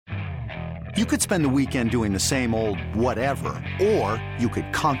You could spend the weekend doing the same old whatever, or you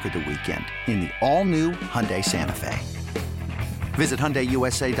could conquer the weekend in the all-new Hyundai Santa Fe. Visit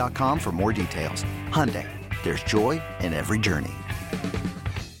HyundaiUSA.com for more details. Hyundai, there's joy in every journey.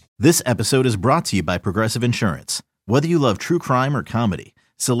 This episode is brought to you by Progressive Insurance. Whether you love true crime or comedy,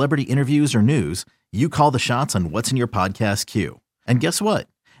 celebrity interviews or news, you call the shots on what's in your podcast queue. And guess what?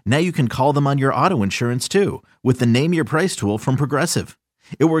 Now you can call them on your auto insurance too with the Name Your Price tool from Progressive.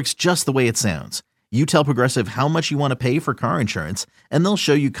 It works just the way it sounds. You tell Progressive how much you want to pay for car insurance, and they'll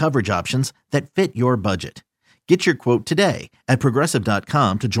show you coverage options that fit your budget. Get your quote today at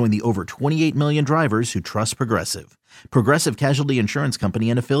Progressive.com to join the over 28 million drivers who trust Progressive. Progressive Casualty Insurance Company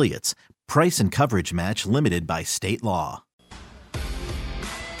and Affiliates. Price and coverage match limited by state law.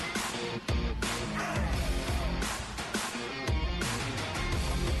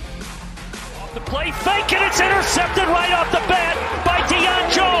 The play fake, and it's intercepted right off the bat by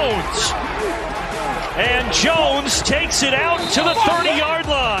Deion Jones. And Jones takes it out to the 30-yard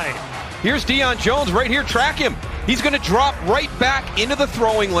line. Here's Deion Jones right here. Track him. He's going to drop right back into the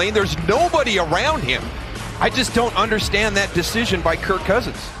throwing lane. There's nobody around him. I just don't understand that decision by Kirk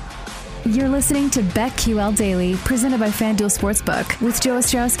Cousins. You're listening to BetQL Daily, presented by FanDuel Sportsbook, with Joe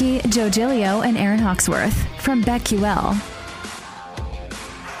Ostrowski, Joe Giglio, and Aaron Hawksworth from BetQL.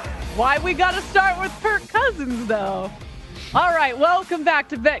 Why we got to start with Kirk Cousins, though? All right, welcome back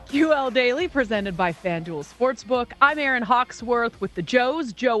to BetQL Daily, presented by FanDuel Sportsbook. I'm Aaron Hawksworth with the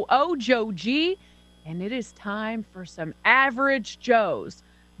Joes, Joe O, Joe G, and it is time for some average Joes.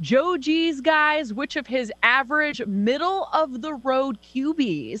 Joe G's guys, which of his average middle-of-the-road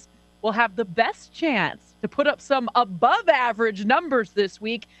QBs will have the best chance to put up some above-average numbers this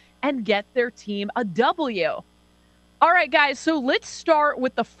week and get their team a W? All right, guys, so let's start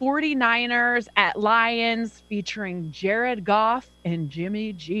with the 49ers at Lions featuring Jared Goff and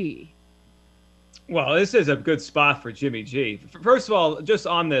Jimmy G. Well, this is a good spot for Jimmy G. First of all, just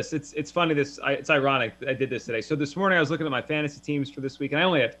on this, it's funny. It's ironic that I did this today. So this morning I was looking at my fantasy teams for this week, and I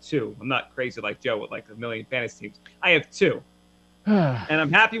only have two. I'm not crazy like Joe with like a million fantasy teams. I have two, and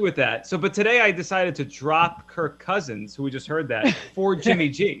I'm happy with that. So, but today I decided to drop Kirk Cousins, who we just heard that, for Jimmy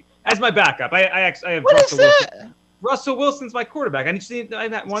G as my backup. I have what Russell is that? Wilson. Russell Wilson's my quarterback. I need I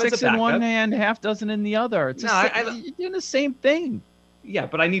have one as a backup. 6 in one hand, half dozen in the other. It's you're doing the same thing. Yeah,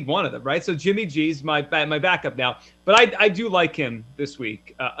 but I need one of them, right? So Jimmy G's my backup now. But I do like him this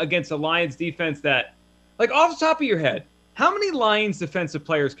week against a Lions defense that, like, off the top of your head, how many Lions defensive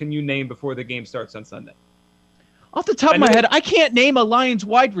players can you name before the game starts on Sunday? Off the top of my head, I can't name a Lions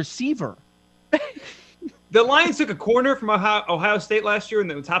wide receiver. The Lions took a corner from Ohio State last year in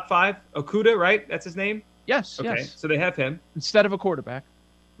the top 5. Okudah, right? That's his name? Yes, okay, yes. So they have him. Instead of a quarterback.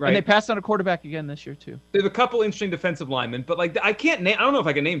 Right. And they passed on a quarterback again this year, too. They have a couple interesting defensive linemen, but like I don't know if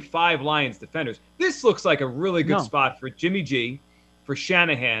I can name 5 Lions defenders. This looks like a really good spot for Jimmy G, for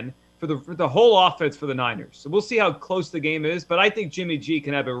Shanahan, for the whole offense for the Niners. So we'll see how close the game is, but I think Jimmy G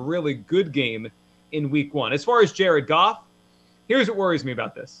can have a really good game in week 1. As far as Jared Goff, here's what worries me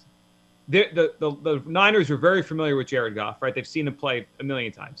about this. The Niners are very familiar with Jared Goff, right? They've seen him play a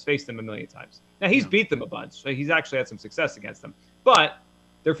million times, faced him a million times. Now, he's beat them a bunch. He's actually had some success against them. But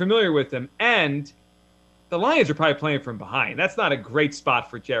they're familiar with him, and the Lions are probably playing from behind. That's not a great spot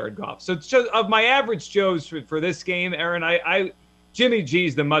for Jared Goff. So of my average Joes for this game, Aaron, Jimmy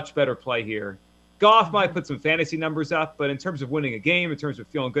G's the much better play here. Goff might put some fantasy numbers up, but in terms of winning a game, in terms of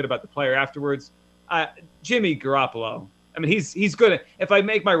feeling good about the player afterwards, Jimmy Garoppolo. I mean, he's good. If I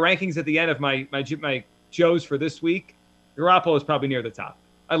make my rankings at the end of my Joes for this week, Garoppolo is probably near the top.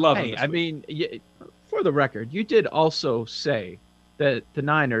 I love him. I mean, for the record, you did also say that the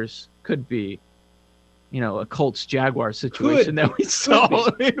Niners could be, a Colts-Jaguars situation that we saw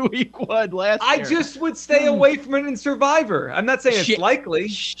in week 1 last year. I just would stay away from it in Survivor. I'm not saying it's likely.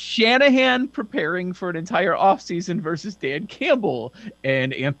 Shanahan preparing for an entire offseason versus Dan Campbell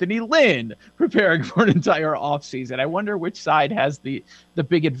and Anthony Lynn preparing for an entire offseason. I wonder which side has the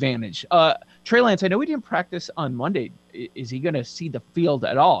big advantage. Trey Lance, I know he didn't practice on Monday. Is he going to see the field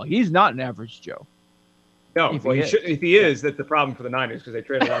at all? He's not an average Joe. No, if he is, that's the problem for the Niners because they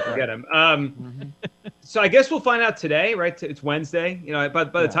traded out to get him. So I guess we'll find out today, right? It's Wednesday. By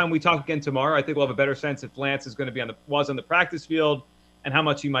the time we talk again tomorrow, I think we'll have a better sense if Lance is going to be was on the practice field and how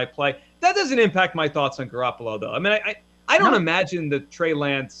much he might play. That doesn't impact my thoughts on Garoppolo, though. I mean, I don't imagine the Trey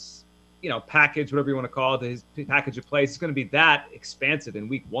Lance, package, whatever you want to call it, his package of plays is going to be that expansive in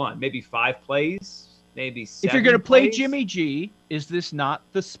week 1. Maybe 5 plays, maybe 7 If you're going to play plays. Jimmy G, is this not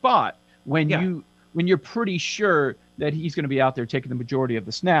the spot when you're pretty sure that he's going to be out there taking the majority of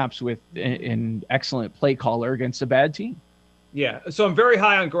the snaps with an excellent play caller against a bad team? Yeah, so I'm very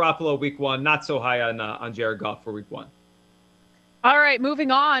high on Garoppolo week 1, not so high on Jared Goff for week 1. All right,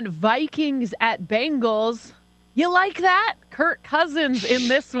 moving on. Vikings at Bengals. You like that? Kirk Cousins in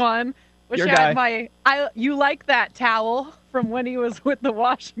this one. Wish I had you like that towel from when he was with the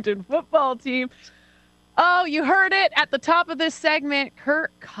Washington football team. Oh, you heard it at the top of this segment.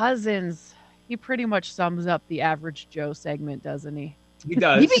 Kirk Cousins. He pretty much sums up the Average Joe segment, doesn't he? He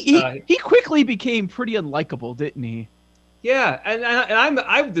does. He quickly became pretty unlikable, didn't he? Yeah, and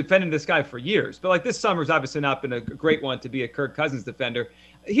I've defended this guy for years, but like this summer's obviously not been a great one to be a Kirk Cousins defender.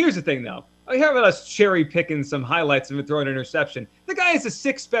 Here's the thing, though. I hear about us cherry picking some highlights of him throwing an interception. The guy has the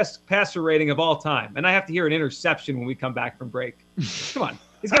 6th best passer rating of all time, and I have to hear an interception when we come back from break. Come on,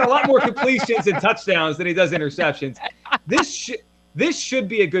 he's got a lot more completions and touchdowns than he does interceptions. This should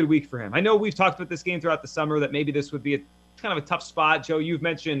be a good week for him. I know we've talked about this game throughout the summer that maybe this would be a kind of a tough spot. Joe, you've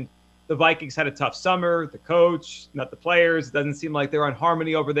mentioned the Vikings had a tough summer, the coach, not the players. It doesn't seem like they're on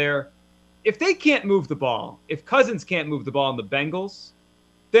harmony over there. If they can't move the ball, if Cousins can't move the ball in the Bengals,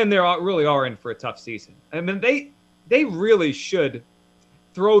 then they really are in for a tough season. I mean, they really should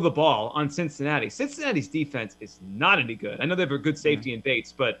throw the ball on Cincinnati. Cincinnati's defense is not any good. I know they have a good safety in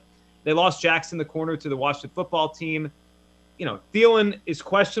Bates, but they lost Jackson the corner to the Washington football team. You know, Thielen is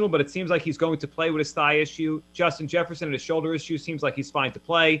questionable, but it seems like he's going to play with his thigh issue. Justin Jefferson and his shoulder issue seems like he's fine to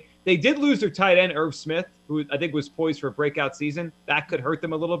play. They did lose their tight end, Irv Smith, who I think was poised for a breakout season. That could hurt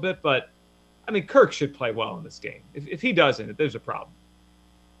them a little bit, but, I mean, Kirk should play well in this game. If he doesn't, there's a problem.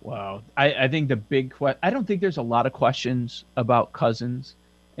 Wow. I think the big question, I don't think there's a lot of questions about Cousins,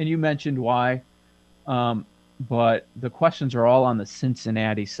 and you mentioned why, but the questions are all on the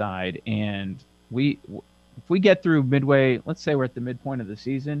Cincinnati side, and if we get through midway, let's say we're at the midpoint of the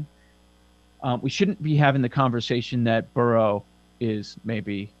season, we shouldn't be having the conversation that Burrow is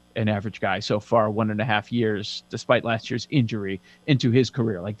maybe an average guy so far, 1.5 years, despite last year's injury, into his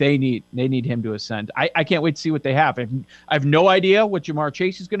career. Like they need him to ascend. I can't wait to see what they have. I have no idea what Jamar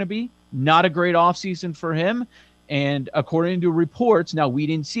Chase is going to be. Not a great offseason for him. And according to reports, now we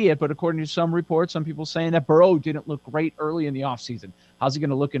didn't see it, but according to some reports, some people saying that Burrow didn't look great early in the offseason. How's he going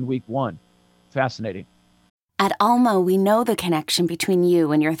to look in week 1? Fascinating. At Alma, we know the connection between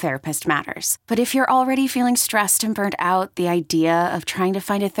you and your therapist matters. But if you're already feeling stressed and burnt out, the idea of trying to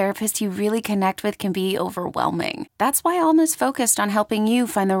find a therapist you really connect with can be overwhelming. That's why Alma's focused on helping you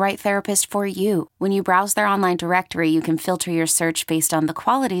find the right therapist for you. When you browse their online directory, you can filter your search based on the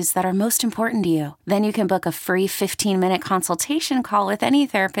qualities that are most important to you. Then you can book a free 15-minute consultation call with any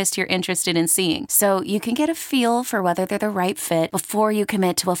therapist you're interested in seeing, so you can get a feel for whether they're the right fit before you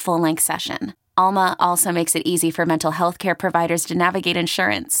commit to a full-length session. Alma also makes it easy for mental health care providers to navigate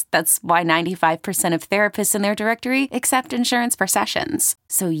insurance. That's why 95% of therapists in their directory accept insurance for sessions.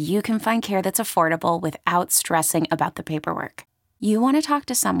 So you can find care that's affordable without stressing about the paperwork. You want to talk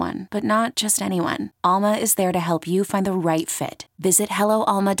to someone, but not just anyone. Alma is there to help you find the right fit. Visit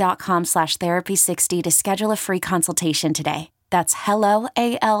helloalma.com/therapy60 to schedule a free consultation today. That's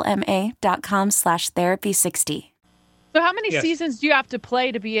helloalma.com/therapy60. So how many seasons do you have to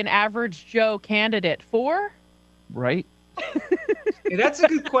play to be an Average Joe candidate? 4? Right. Hey, that's a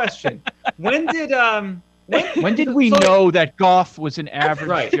good question. When did we know that Goff was an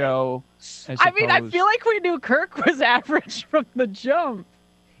Average Joe? I mean, I feel like we knew Kirk was average from the jump.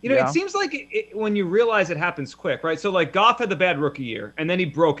 You know, it seems like when you realize it happens quick, right? So like Goff had the bad rookie year, and then he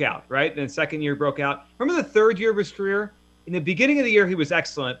broke out, right? And then second year broke out. Remember the third year of his career? In the beginning of the year, he was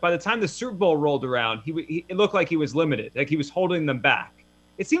excellent. By the time the Super Bowl rolled around, it looked like he was limited, like he was holding them back.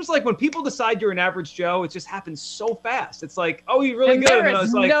 It seems like when people decide you're an Average Joe, it just happens so fast. It's like, oh, you're really good. There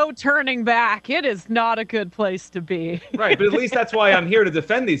is no turning back. It is not a good place to be. Right, but at least that's why I'm here to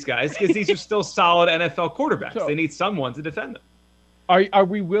defend these guys, because these are still solid NFL quarterbacks. So, they need someone to defend them. Are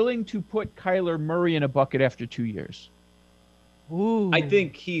we willing to put Kyler Murray in a bucket after 2 years? Ooh. I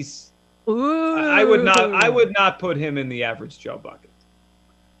think he's... Ooh. I would not put him in the Average Joe bucket.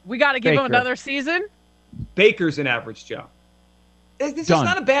 We got to give him another season? Baker's an Average Joe. This is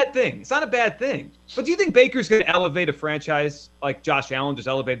not a bad thing. It's not a bad thing. But do you think Baker's going to elevate a franchise like Josh Allen just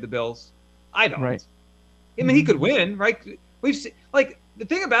elevated the Bills? I don't. Right. I mean, he could win, right? We've seen, like, the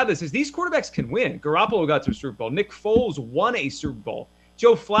thing about this is these quarterbacks can win. Garoppolo got to a Super Bowl. Nick Foles won a Super Bowl.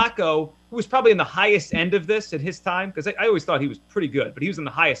 Joe Flacco, who was probably in the highest end of this at his time, because I always thought he was pretty good, but he was in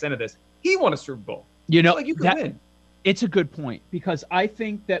the highest end of this. He won a Super Bowl. You know, like you can win. It's a good point, because I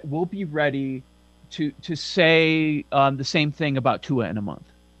think that we'll be ready to say the same thing about Tua in a month.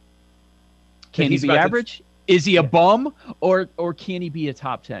 Can he be average? Is he a bum, or can he be a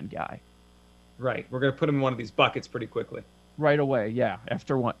top 10 guy? Right. We're going to put him in one of these buckets pretty quickly. Right away, yeah.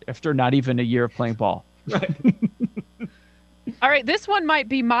 After not even a year of playing ball. Right. All right, this one might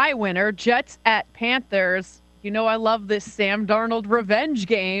be my winner. Jets at Panthers. You know I love this Sam Darnold revenge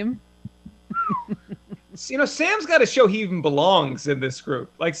game. Sam's got to show he even belongs in this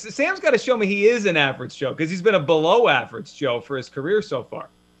group. Like, Sam's got to show me he is an average Joe, because he's been a below average Joe for his career so far.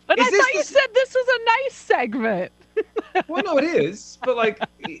 But I thought you said this was a nice segment. Well, no, it is. But, like,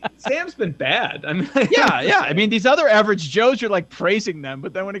 Sam's been bad. I mean, yeah. I mean, these other average Joes, you're, like, praising them.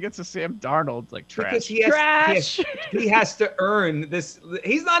 But then when it gets to Sam Darnold, like, trash. Because he has to earn this.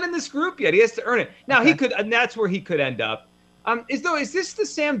 He's not in this group yet. He has to earn it. Now, he could, and that's where he could end up. Is this the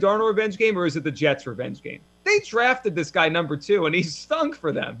Sam Darnold revenge game, or is it the Jets revenge game? They drafted this guy number 2, and he stunk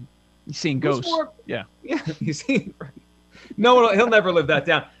for them. He's seen ghosts. Yeah, he's seen. No, he'll never live that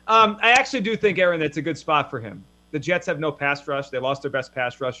down. I actually do think, Aaron, that's a good spot for him. The Jets have no pass rush. They lost their best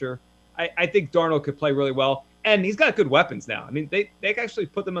pass rusher. I think Darnold could play really well, and he's got good weapons now. I mean, they actually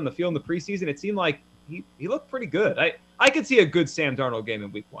put them on the field in the preseason. It seemed like he looked pretty good. I could see a good Sam Darnold game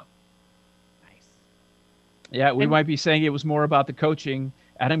in Week 1. Yeah, we might be saying it was more about the coaching.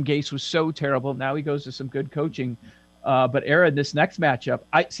 Adam Gase was so terrible. Now he goes to some good coaching. But Aaron, this next matchup,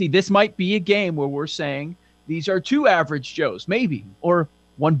 this might be a game where we're saying these are 2 average Joes, maybe, or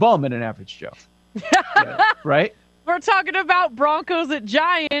 1 bum and an average Joe. Right? We're talking about Broncos at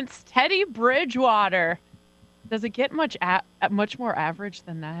Giants. Teddy Bridgewater. Does it get much more average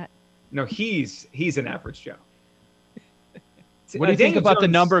than that? No, he's an average Joe. What do you think about the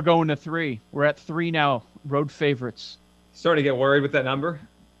number going to 3? We're at 3 now. Road favorites. Starting to get worried with that number?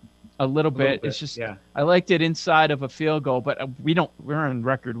 A little bit. It's just, I liked it inside of a field goal, but we're on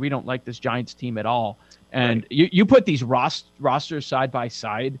record. We don't like this Giants team at all. And you put these rosters side by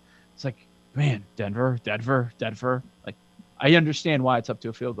side. It's like, man, Denver. Like, I understand why it's up to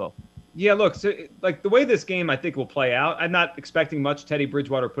a field goal. Yeah, look, so like the way this game I think will play out, I'm not expecting much Teddy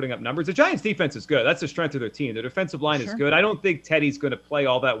Bridgewater putting up numbers. The Giants defense is good. That's the strength of their team. Their defensive line is good. I don't think Teddy's going to play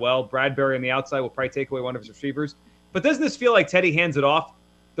all that well. Bradbury on the outside will probably take away one of his receivers. But doesn't this feel like Teddy hands it off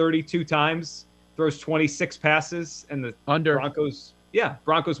 32 times, throws 26 passes, and the Broncos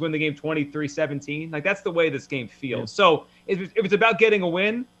win the game 23-17? Like, that's the way this game feels. Yeah. So if it's about getting a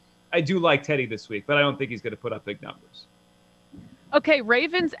win, I do like Teddy this week, but I don't think he's going to put up big numbers. Okay,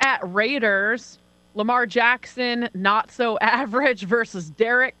 Ravens at Raiders. Lamar Jackson, not so average, versus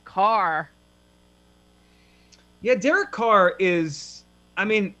Derek Carr. Yeah, Derek Carr is, I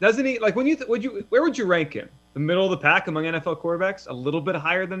mean, doesn't he, like, where would you rank him? The middle of the pack among NFL quarterbacks? A little bit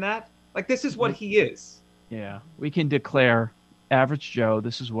higher than that? Like, this is what he is. Yeah, we can declare average Joe,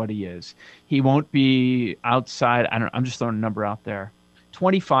 this is what he is. He won't be outside, I'm just throwing a number out there.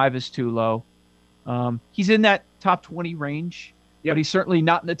 25 is too low. He's in that top 20 range. But he's certainly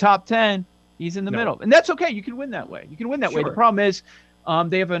not in the top 10. He's in the middle. And that's okay. You can win that way. The problem is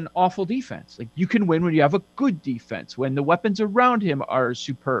they have an awful defense. Like, you can win when you have a good defense, when the weapons around him are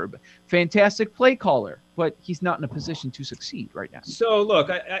superb. Fantastic play caller, but he's not in a position to succeed right now. So, look,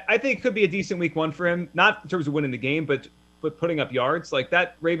 I think it could be a decent Week 1 for him, not in terms of winning the game, but putting up yards. Like,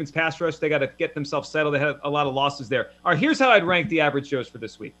 that Ravens pass rush, they got to get themselves settled. They had a lot of losses there. All right, here's how I'd rank the average Joes for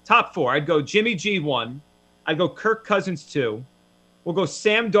this week. Top 4, I'd go Jimmy G 1. I'd go Kirk Cousins 2. We'll go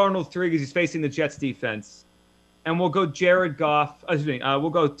Sam Darnold 3 because he's facing the Jets defense. And we'll go Jared Goff.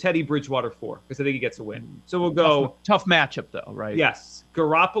 We'll go Teddy Bridgewater 4 because I think he gets a win. So we'll go... Tough matchup, though, right? Yes.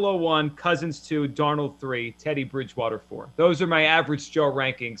 Garoppolo 1, Cousins 2, Darnold 3, Teddy Bridgewater 4. Those are my average Joe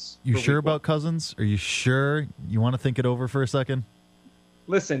rankings. You sure about Cousins? Are you sure you want to think it over for a second?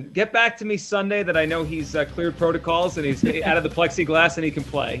 Listen, get back to me Sunday that I know he's cleared protocols and he's out of the plexiglass and he can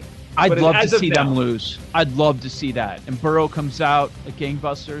play. I'd love to see them lose. I'd love to see that. And Burrow comes out like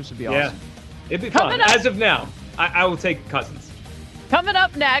gangbusters. It'd be awesome. It'd be fun. As of now, I will take Cousins. Coming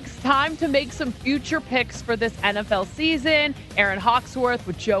up next, time to make some future picks for this NFL season. Aaron Hawksworth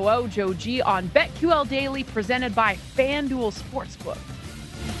with Joe O, Joe G on BetQL Daily, presented by FanDuel Sportsbook.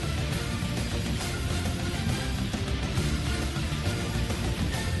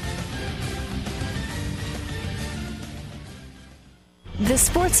 The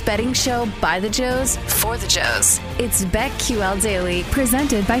sports betting show by the Joes, for the Joes. It's BetQL Daily,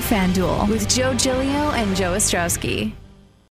 presented by FanDuel, with Joe Giglio and Joe Ostrowski.